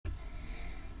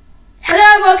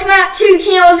welcome back to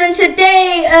Keels, and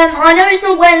today, I know it's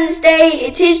not Wednesday,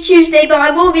 it is Tuesday, but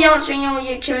I will be answering all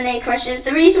your Q&A questions.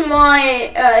 The reason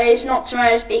why it's not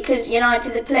tomorrow is because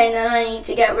United are playing and I need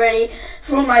to get ready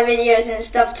for all my videos and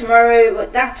stuff tomorrow,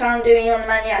 but that I'm doing on the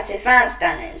Man United fan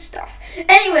stand and stuff.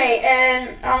 Anyway,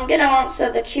 I'm going to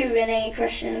answer the Q&A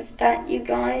questions that you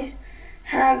guys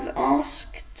have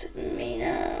asked me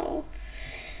now.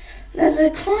 There's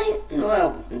they're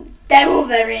all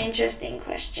very interesting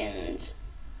questions.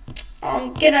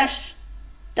 I'm gonna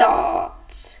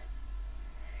start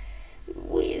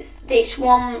with this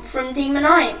one from Demon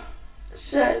Eye.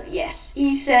 So, yes,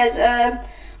 he says,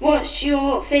 what's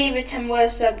your favourite and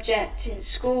worst subject in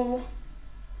school?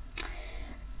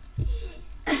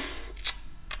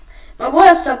 My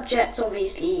worst subject's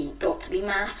obviously got to be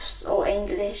maths or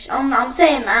English. I'm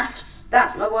saying maths,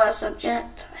 that's my worst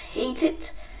subject. I hate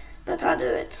it, but I do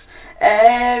it.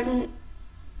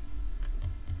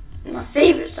 My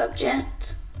favourite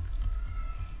subject?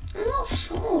 I'm not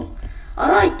sure. I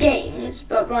like games,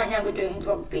 but right now we're doing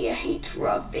rugby. I hate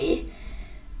rugby.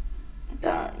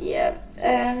 But yeah,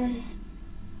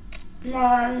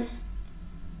 my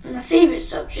favourite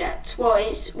subject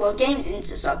games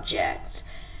into subject.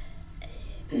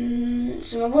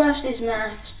 So my worst is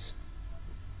maths.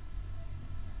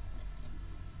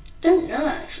 Don't know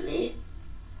actually.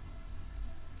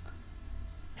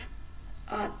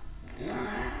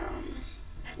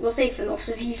 We'll say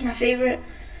philosophy is my favourite.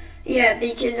 Yeah,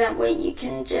 because that way you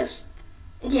can just,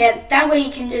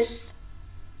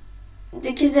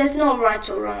 because there's no right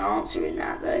or wrong answer in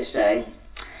that though, so,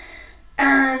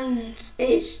 and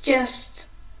it's just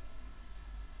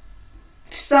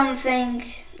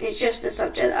it's just the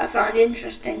subject that I find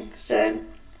interesting, so,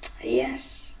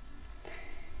 yes.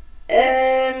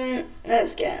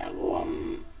 Let's get another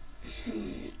one.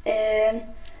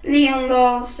 Leon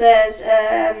Law says,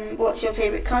 what's your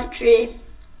favourite country?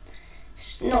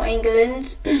 It's not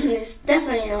England. It's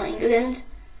definitely not England.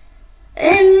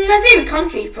 My favourite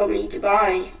country is probably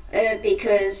Dubai,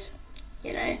 because,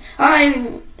 you know,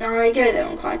 I go there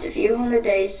on quite a few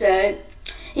holidays, so,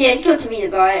 yeah, it's got to be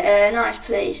Dubai. A nice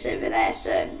place over there,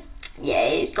 so, yeah,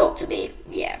 it's got to be,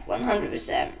 yeah,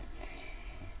 100%.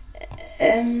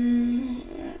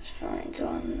 Let's find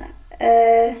one.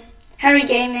 Harry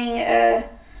Gaming,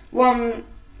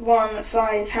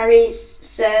 115 Harry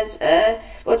says,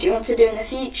 what do you want to do in the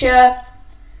future?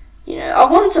 You know, I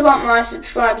want to up my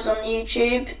subscribers on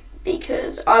YouTube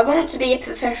because I want to be a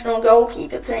professional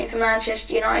goalkeeper playing for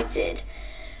Manchester United.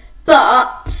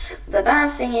 But the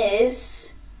bad thing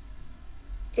is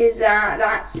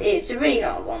that it's a really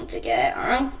hard one to get.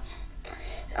 I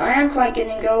am quite good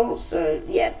in goals, so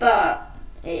yeah, but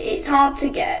it's hard to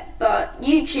get, but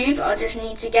YouTube, I just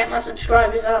need to get my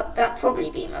subscribers up. That'd probably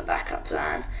be my backup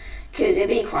plan, because it'd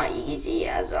be quite easy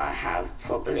as I have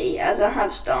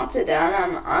started,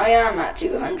 and I am at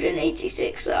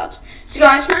 286 subs. So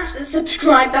guys, smash the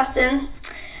subscribe button,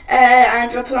 and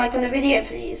drop a like on the video,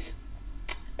 please.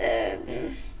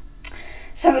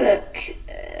 Let's have a look.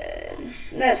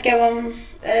 Let's go on.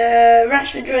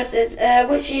 Rashford Drew says,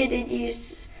 which year did you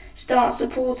start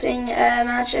supporting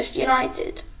Manchester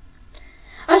United?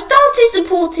 I started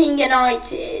supporting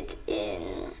United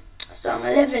so I'm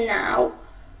 11 now.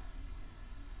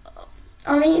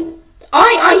 I mean,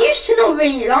 I used to not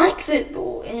really like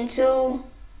football until,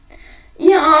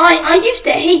 yeah, I used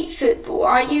to hate football.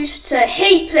 I used to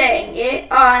hate playing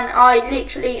it, and I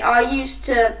used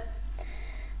to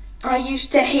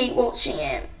hate watching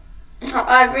it.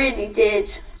 I really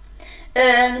did.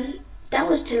 That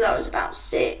was till I was about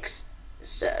 6.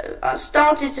 So I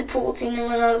started supporting them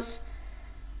when I was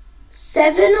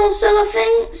 7 or so, I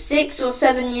think. 6 or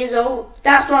 7 years old.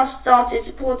 That's when I started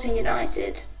supporting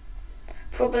United.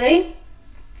 Probably.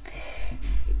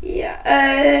 Yeah.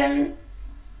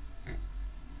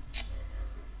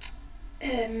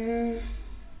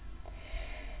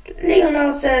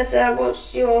 Leonel says,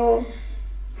 what's your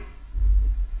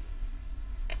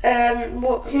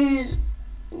who's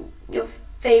your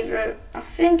favourite? I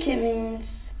think it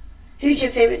means who's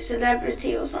your favourite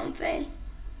celebrity or something.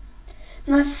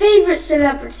 My favourite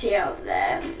celebrity out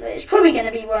there is probably going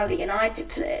to be one of the United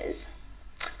players.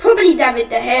 Probably David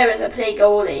De Gea, as I play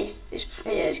goalie. It's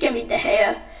going to be De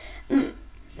Gea.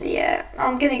 Yeah,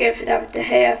 I'm going to go for David De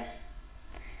Gea.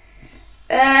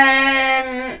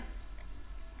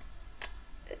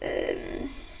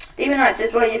 Demon Knight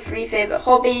says, what are your 3 favourite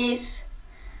hobbies?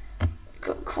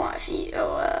 Got quite a few.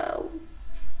 I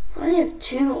only have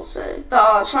 2 or so, but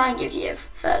I'll try and give you a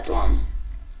 3rd one.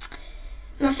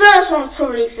 My first one's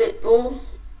probably football.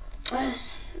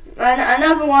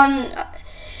 Another one,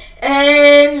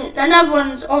 Another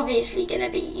one's obviously going to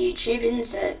be YouTube,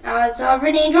 as I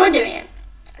really enjoy doing it.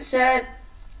 So,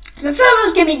 the third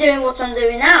one's going to be doing what I'm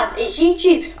doing now. It's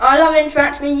YouTube. I love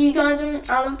interacting with you guys, and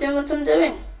I love doing what I'm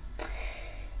doing.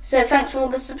 So, thanks for all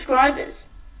the subscribers.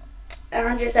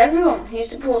 And just everyone who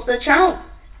supports the channel.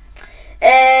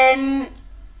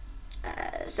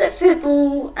 So,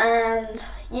 football and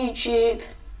YouTube.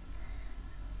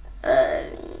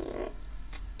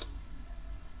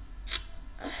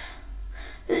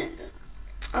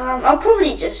 I'll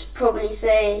probably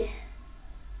say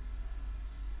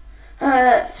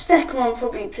second one,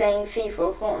 probably playing FIFA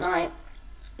or Fortnite.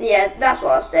 Yeah, that's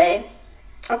what I'll say.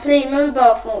 I play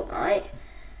mobile Fortnite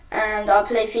and I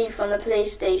play FIFA on the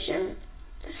PlayStation.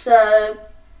 So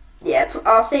yeah,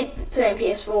 I'll say playing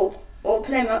PS4 or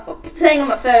playing on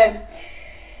my phone.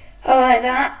 I like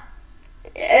that.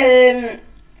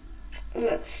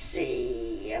 Let's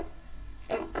see.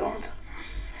 Oh god.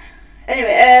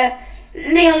 Anyway,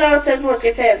 Leonardo says, what's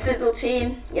your favourite football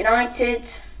team? United.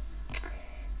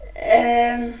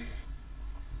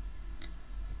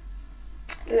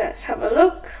 Let's have a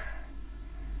look.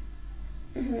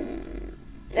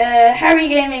 Harry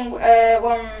Gaming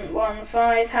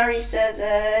 115. Harry says,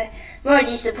 why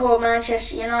do you support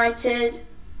Manchester United?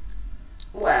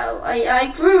 Well,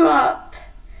 I grew up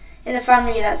in a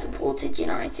family that supported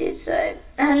United, so,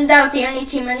 and that was the only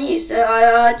team I knew, so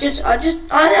I just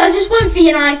went for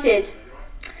United,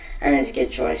 and it's a good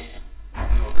choice.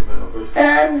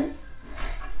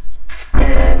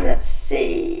 Let's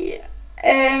see.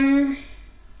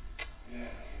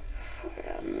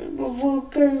 We'll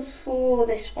go for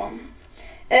this one.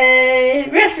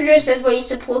 Refrigerator says, were you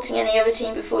supporting any other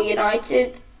team before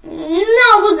United? No,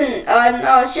 I wasn't.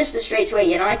 I was just a straight away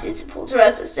United supporter,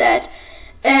 as I said.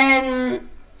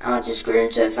 I just grew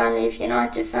into a family of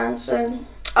United fans, so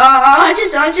I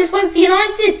just went for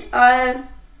United.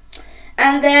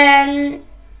 And then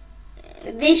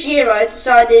this year I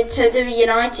decided to do a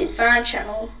United fan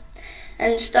channel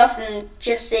and stuff, and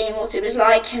just seeing what it was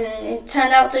like, and it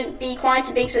turned out to be quite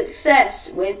a big success.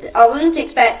 I wasn't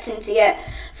expecting to get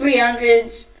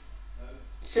 300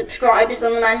 subscribers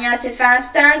on the Man United fan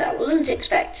stand. I wasn't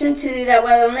expecting to do that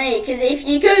well on me, because if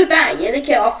you go back, you look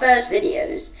at our first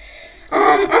videos,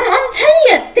 I'm telling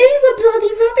you, they were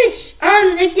bloody rubbish.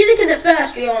 If you look at the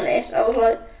first video on this, I was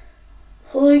like,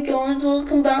 hi guys,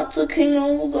 welcome back to King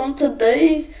Old, and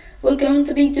today we're going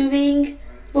to be playing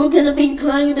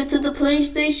a bit of the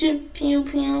PlayStation, pew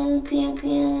pew pew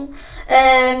pew.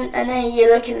 And then you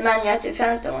look at the Man United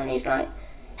fan stand, and he's like,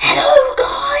 hello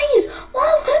guys,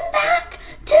 welcome back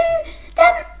to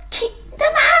the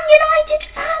Man United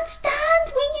fan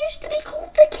stand. We used to be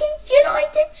called the Kids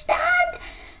United stand,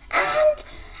 and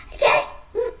yes,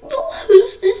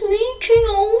 who's this me, King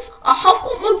Old? I have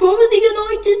got my brother the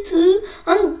United too,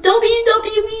 and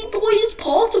WWE Boy is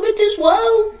part of it as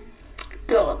well.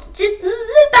 God, just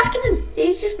look back at him.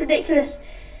 He's just ridiculous.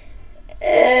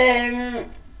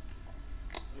 Let's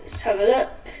have a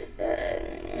look.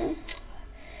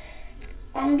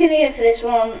 I'm gonna go for this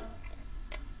one.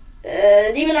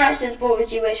 Demon Knight says, what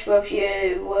would you wish for if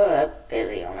you were a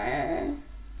billionaire?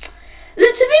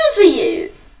 Look, to be honest with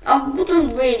you, I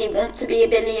wouldn't really want to be a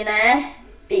billionaire,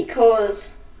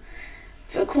 because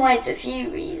for quite a few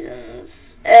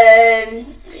reasons.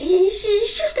 It's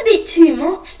just a bit too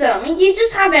much though. I mean, you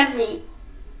just have every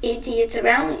idiot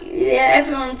around you.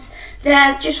 Everyone's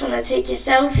there, just want to take a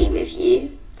selfie with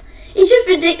you. It's just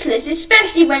ridiculous,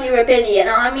 especially when you're a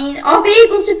billionaire. I mean, I'll be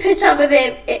able to put up with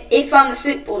it if I'm a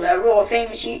footballer or a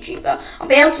famous YouTuber. I'll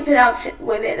be able to put up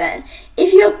with it then.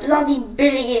 If you're a bloody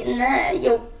billionaire,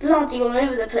 you're bloody all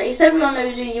over the place. Everyone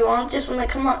knows who you are, just want to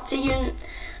come up to you and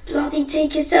bloody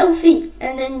take a selfie.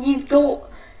 And then you've got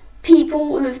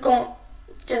people who've got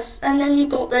and then you've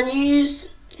got the news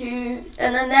and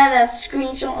then they're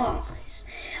screenshot. Oh,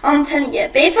 I'm telling you.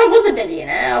 But if I was a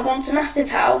billionaire, I want a massive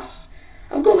house.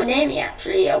 I've got one near me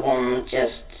actually. I want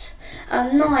just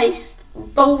a nice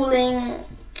bowling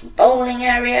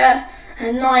area,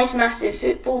 a nice massive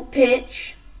football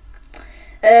pitch.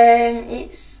 But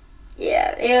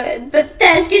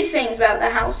there's good things about the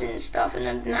house and stuff, and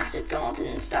a massive garden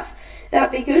and stuff.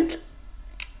 That'd be good.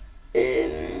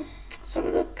 Let's have a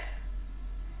look.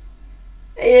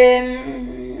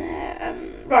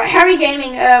 Right, Harry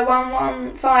Gaming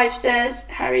 115 says,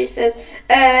 Harry says,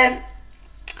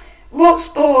 what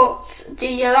sports do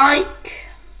you like?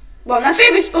 Well, my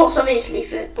favourite sport's obviously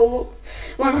football.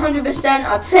 100%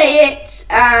 I play it,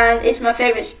 and it's my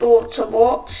favourite sport to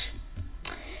watch.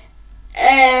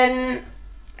 I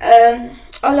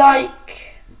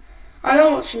like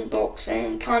watching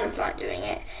boxing, kind of like doing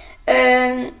it.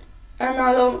 and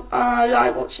I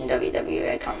like watching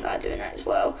WWE. I kind of like doing that as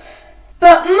well.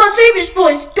 But my favourite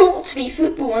sport has got to be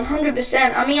football,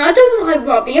 100%. I mean, I don't like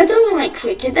rugby, I don't like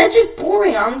cricket. They're just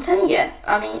boring, I'm telling you.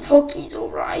 I mean, hockey's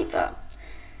alright, but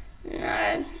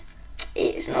no,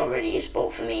 it's not really a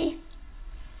sport for me.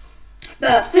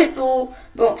 But football,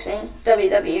 boxing,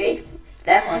 WWE,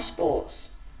 they're my sports.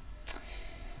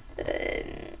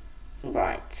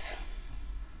 Right.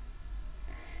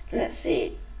 Let's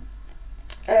see.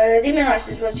 Demon Ice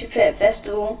is what's your favourite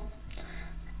festival?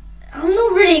 I'm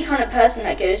not really a kind of person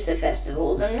that goes to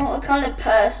festivals. I'm not a kind of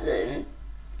person.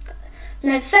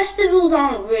 No, festivals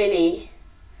aren't really.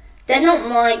 They're not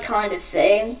my kind of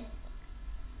thing.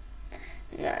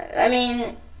 No, I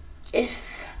mean,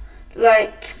 if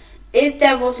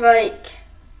there was like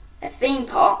a theme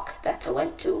park that I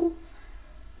went to,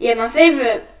 yeah, my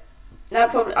favourite. That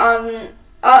probably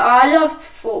I love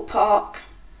Fort Park.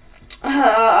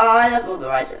 I love all the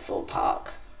rides at Fort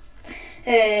Park.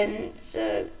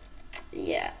 So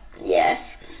yeah.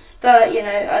 But you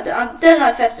know, I don't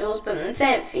like festivals, but my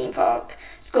favourite theme park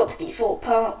has got to be Fort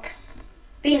Park.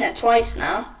 Been there twice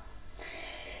now.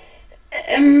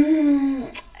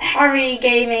 Harry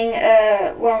Gaming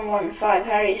 115.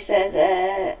 Harry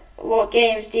says, "What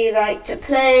games do you like to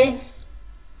play?"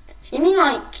 You mean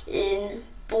like in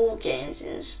board games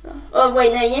and stuff? Oh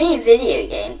wait, no, you mean video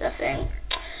games, I think.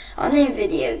 I know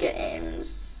video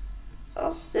games.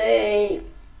 I'll say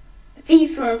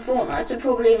FIFA and Fortnite are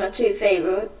probably my two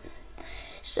favourite.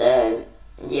 So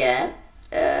yeah,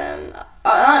 I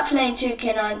like playing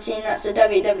 2K19. That's a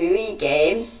WWE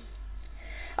game.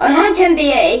 I like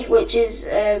NBA, which is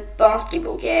a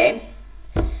basketball game.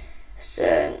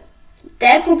 So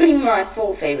they're probably my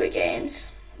four favourite games,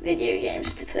 video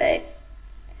games to play.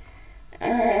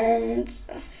 And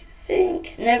I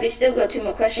think nobody's still got two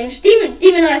more questions. Demon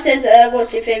Knight says,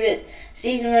 "What's your favourite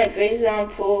season like? For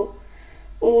example,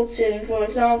 autumn. For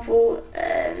example,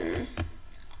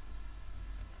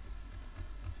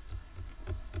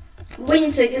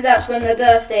 winter, because that's when my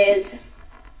birthday is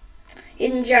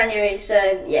in January.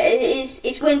 So yeah,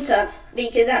 it's winter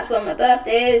because that's when my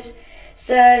birthday is.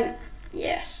 So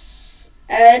yes."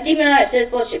 Demon Knight says,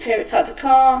 "What's your favourite type of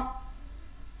car?"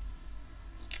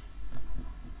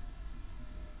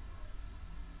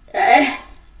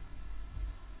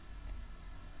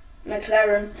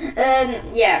 McLaren.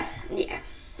 Yeah,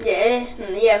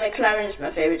 McLaren is my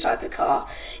favourite type of car.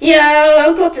 Yeah,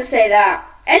 I've got to say that.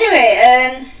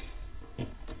 Anyway,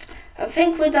 I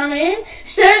think we're done here.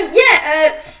 So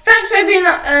yeah, thanks for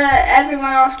everyone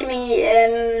asking me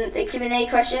the Q&A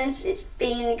questions. It's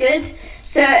been good.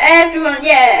 So everyone,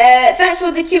 yeah, thanks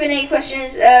for the Q&A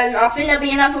questions. I think there'll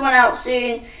be another one out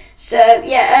soon. So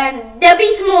yeah, there'll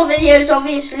be some more videos,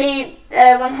 obviously,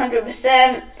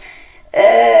 100%.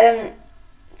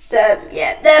 So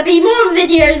yeah, there'll be more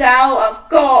videos out. I've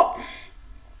got.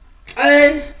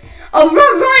 Right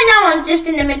now I'm just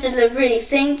in the middle of really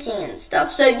thinking and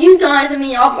stuff. So you guys, I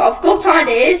mean, I've got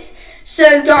ideas.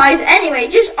 So guys, anyway,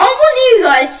 I want you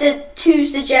guys to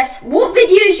suggest what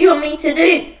videos you want me to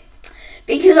do.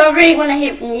 Because I really want to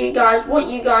hear from you guys, what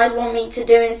you guys want me to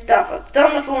do and stuff. I've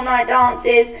done the Fortnite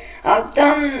dances, I've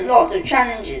done lots of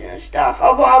challenges and stuff. I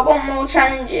want more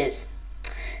challenges.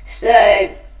 So,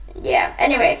 yeah,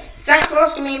 anyway, thanks for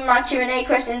asking me my Q&A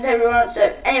questions, everyone.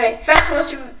 So, anyway, thanks for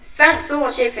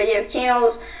watching the video,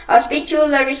 Kills. I'll speak to you all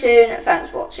very soon. Thanks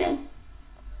for watching.